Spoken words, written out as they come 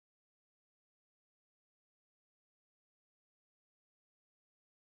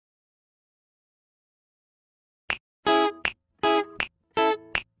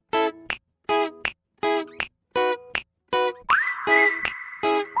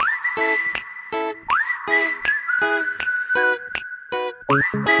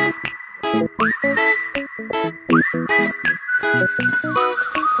అమ్మా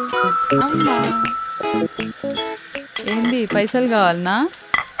ఏంది పైసలు కావాలనా?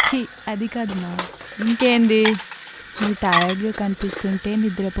 అది కాదు మా. ఇంకేంది? నువ్వు టైర్డ్గా కనిపిస్తుంటే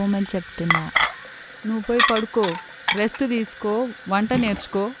నిద్రపోమని చెప్తున్నా. నువ్వు పోయి పడుకో, రెస్ట్ తీసుకో, వంట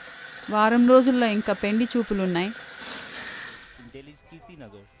నేర్చుకో. వారం రోజుల్లో ఇంకా పెళ్లి చూపులు ఉన్నాయి. Delhi's Kirti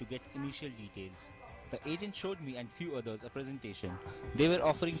Nagar to get initial details. The agent showed me and few others a presentation. They were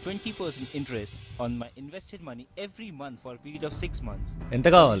offering 20% interest on my invested money every month for a period of 6 months. ఎంత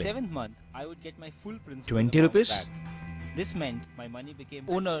కావాలి? 7th month I would get my full principal 20 rupees back. This meant my money became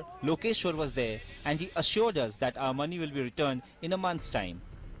owner Lokeshwar was there and he assured us that our money will be returned in a month's time.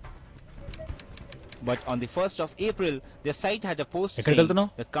 But on the 1st of April their site had a post saying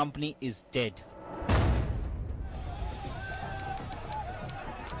the company is dead.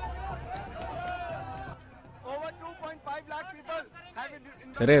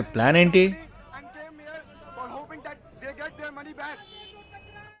 సరే plan ఏంటి?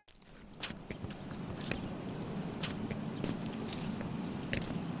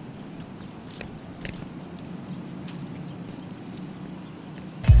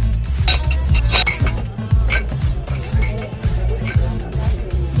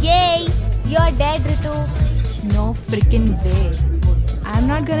 Yay! You're dead, Ritu. No freaking way. I'm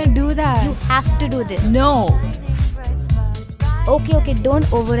not gonna do that. You have to do this. No. Okay, don't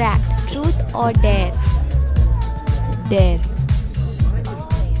overact. Truth or dare? Dare.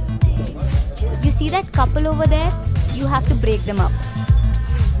 You see that couple over there? You have to break them up.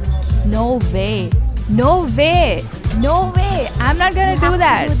 No way. No way. No way. I'm not gonna do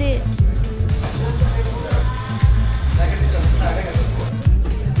that. You have to do this.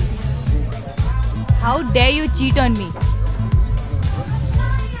 How dare you cheat on me?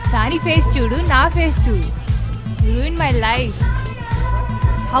 Tani face chudu, na face chudu. You ruined my life.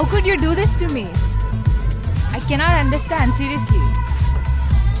 How could you do this to me? I cannot understand, seriously.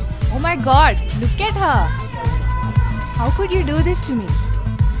 Oh my God, look at her. How could you do this to me?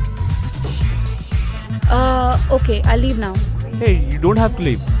 Okay, I'll leave now. Hey, you don't have to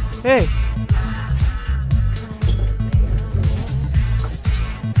leave. Hey.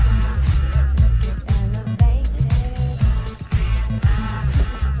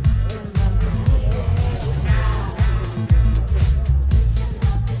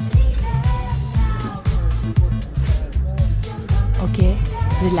 Okay,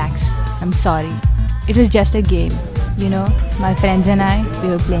 relax. I'm sorry. It was just a game. You know, my friends and I, we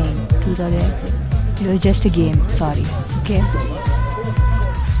were playing truth or dare. It was just a game. Sorry. Okay?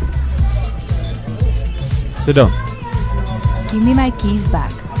 Sit down. Give me my keys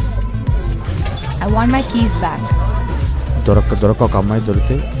back. I want my keys back. దొరక్క ఒక అమ్మాయి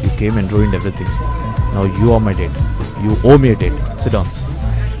దొరికితే you came and ruined everything. Now you are my date. You owe me a date. Sit down.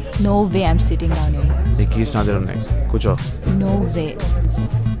 No way I'm sitting down here. నీ keys నా దగ్గర ఉన్నాయి. కూర్చో. No way.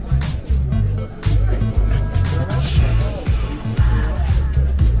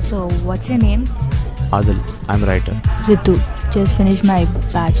 So, what's your name? Adil. I'm writer. Ritu. Just finished my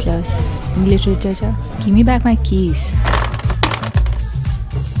bachelor's. English literature. Give me back my keys.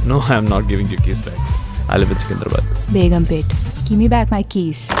 No, I am not giving you keys back. I live in Hyderabad. Begumpet. Give me back my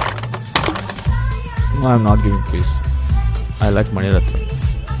keys. No, I am not giving keys. I like Mani Ratnam.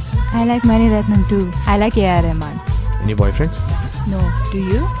 I like Mani Ratnam too. I like A.R. Rahman. Any boyfriends? No. Do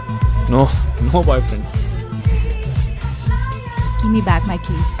you? No boyfriends. Give me back my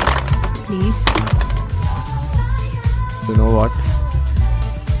keys. Please. You know what?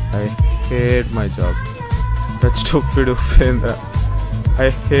 I hate my job. That stupid Upendra. I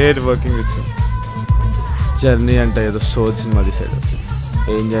hate working with him. Journey అంటే ఏదో soul cinema తీసాడు.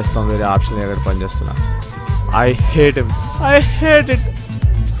 ఏం చేస్తాం, వేరే option ఎక్కడ పని చేస్తున్నా. I hate him. I hate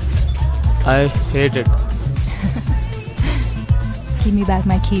it. Give me back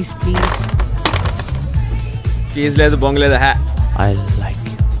my keys, please. Keys లేదు, బొంగ లేదు. I like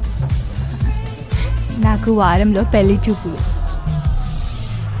you. నాకు వారంలో పెళ్లి చూపులు.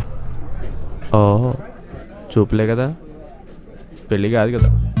 ఓ చూపులే కదా, పెళ్ళి కాదు కదా.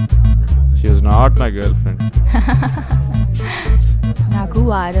 She was not my girlfriend. నాకు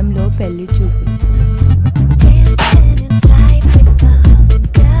వారంలో పెళ్లి చూపులు.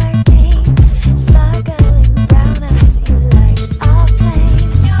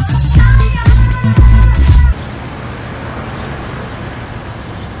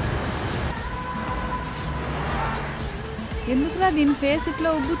 ఎందుకురా దీని ఫేస్ ఇట్లా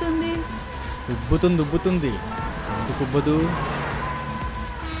ఉబ్బుతుంది? ఉబ్బుతుంది. ఎందుకు ఉబ్బదు?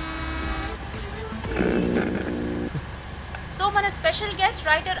 సో మన special guest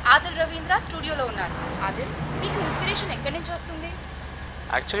writer Adil Ravindra స్టూడియోలో ఉన్నారు. ఆదిల్, మీకు ఇన్స్పిరేషన్ ఎక్కడి నుంచి వస్తుంది?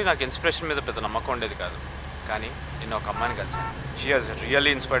 యాక్చువల్లీ నాకు ఇన్స్పిరేషన్ మీద పెద్ద నమ్మకం ఉండేది కాదు, కానీ నేను ఒక అమ్మాయిని కలిసాను. She has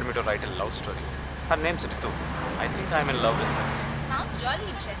really inspired me to right a love story. Her names Ritu. I think I'm in love with her.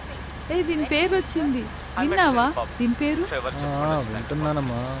 దీని పేరు వచ్చింది, విన్నావా? దీని పేరు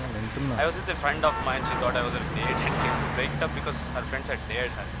వింటున్నానమ్మా, వింటున్నా. I was with a friend of mine. She thought I was a date and came to break it up because her friends had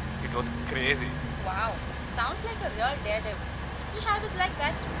dared her. It was crazy. Wow, sounds like a real daredevil. Wish I was like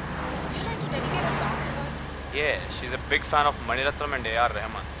that too. Would you like to dedicate a song to her? Yeah, she's a big fan of Maniratnam and A.R.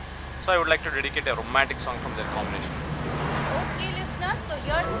 Rahman. So I would like to dedicate a romantic song from their combination. Okay, listeners, so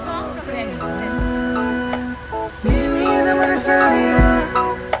here's a song from their new film.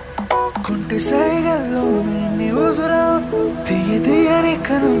 కుంటి సైగల్లో ఎన్ని ఊసులో తీయ తీయని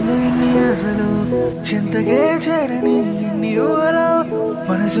కనుల్లో ఎన్ని ఆశలు చింతగే చేరని ఎన్ని ఊహలో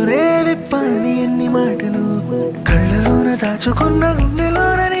మనసునే విప్పని ఎన్ని మాటలు కళ్ళలోన దాచుకున్న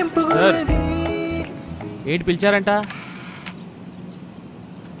గుండెలోన నింపుకున్నది. ఏంటి పిలిచారంట?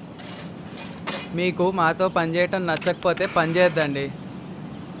 మీకు మాతో పనిచేయటం నచ్చకపోతే పని చేయొద్దండి.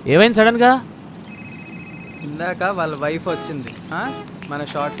 ఏమైంది సడన్గా? ఇందాక వాళ్ళ వైఫ్ వచ్చింది. మన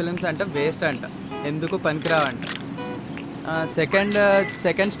షార్ట్ ఫిల్మ్స్ అంట వేస్ట్ అంట, ఎందుకు పనికిరావంట.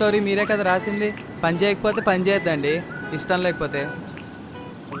 సెకండ్ స్టోరీ మీరే కదా రాసింది. పని చేయకపోతే పని చేయొద్దండి, ఇష్టం లేకపోతే.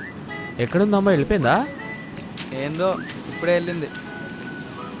 ఎక్కడుందమ్మా? వెళ్ళిపోయిందా? ఏందో ఇప్పుడే వెళ్ళింది.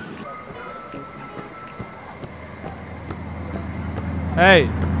 Hey,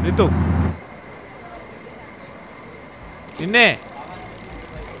 Ritu. నిన్నే.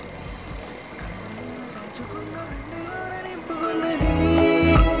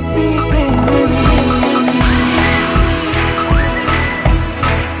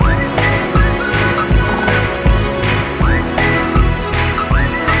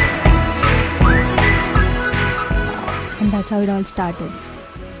 And that's how it all started.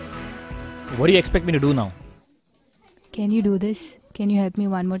 What do you expect me to do now? Can you do this? Can you help me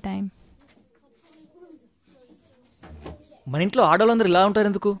one more time? మన ఇంట్లో ఆడవాళ్ళందరూ ఇలా ఉంటారు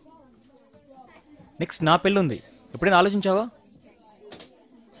ఎందుకు? నెక్స్ట్ నా పెళ్ళి ఉంది, ఎప్పుడైనా ఆలోచించావా?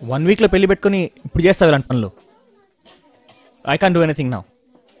 1 వీక్లో పెళ్లి పెట్టుకొని ఇప్పుడు చేస్తావు ఇలాంటి పనులు. I can't do anything now.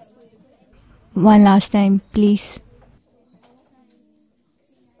 One last time, please.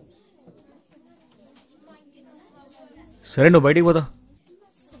 సరే, నువ్వు బయటికి పోదా.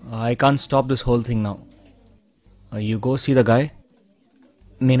 I can't stop this whole thing now. You go see the guy.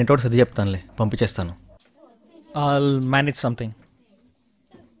 నేను ఎటోటి సర్ది చెప్తానులే, పంపించేస్తాను. I'll manage something.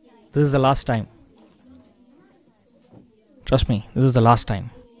 This is the last time. Trust me, this is the last time.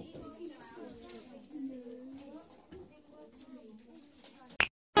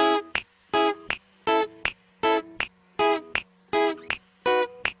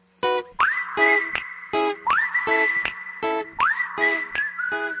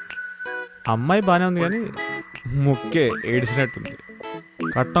 అమ్మాయి బాగానే ఉంది కానీ ముక్కే ఏడిచినట్టుంది.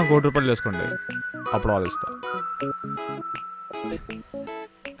 కట్నం 1 కోటి రూపాయలు వేసుకోండి, అప్పుడు ఆలోచిస్తా.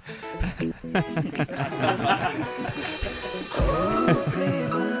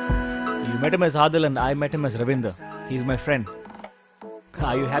 You met him as Adil and I met him as Ravinder. He's my friend.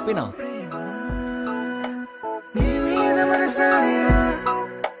 Are you happy now?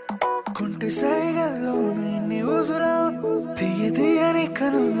 కుంటి సైగల్లో ఎన్ని ఊసులో తీయ తీయని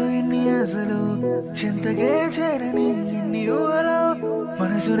కనుల్లో ఎన్ని ఆశలు చింతగే చేరని ఎన్ని ఊహలో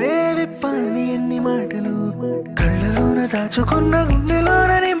మనసునే విప్పని ఎన్ని మాటలు కళ్ళలోన దాచుకున్న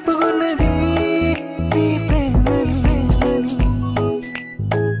గుండెలోన నింపుకున్నది నీ ప్రేమని.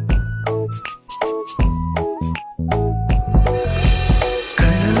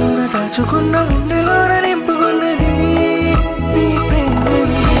 కళ్ళలోన దాచుకున్న గుండెలోన నింపుకున్నది నీ ప్రేమని.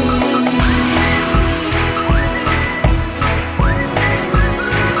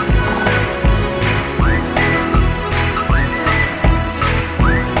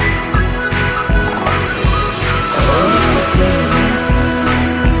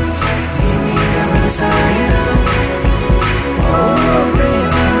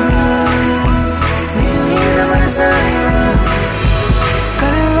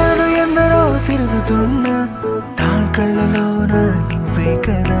 కళ్ళను ఎందరో తిరుగుతున్నా నా కళ్ళలో నా నువ్వే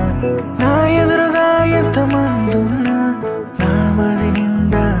కదా. నా ఎదురుగా ఎంతమందున్నా నా మది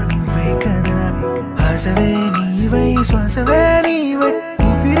నిండా నువ్వే కదా. ఆశవే నీవై శ్వాసవే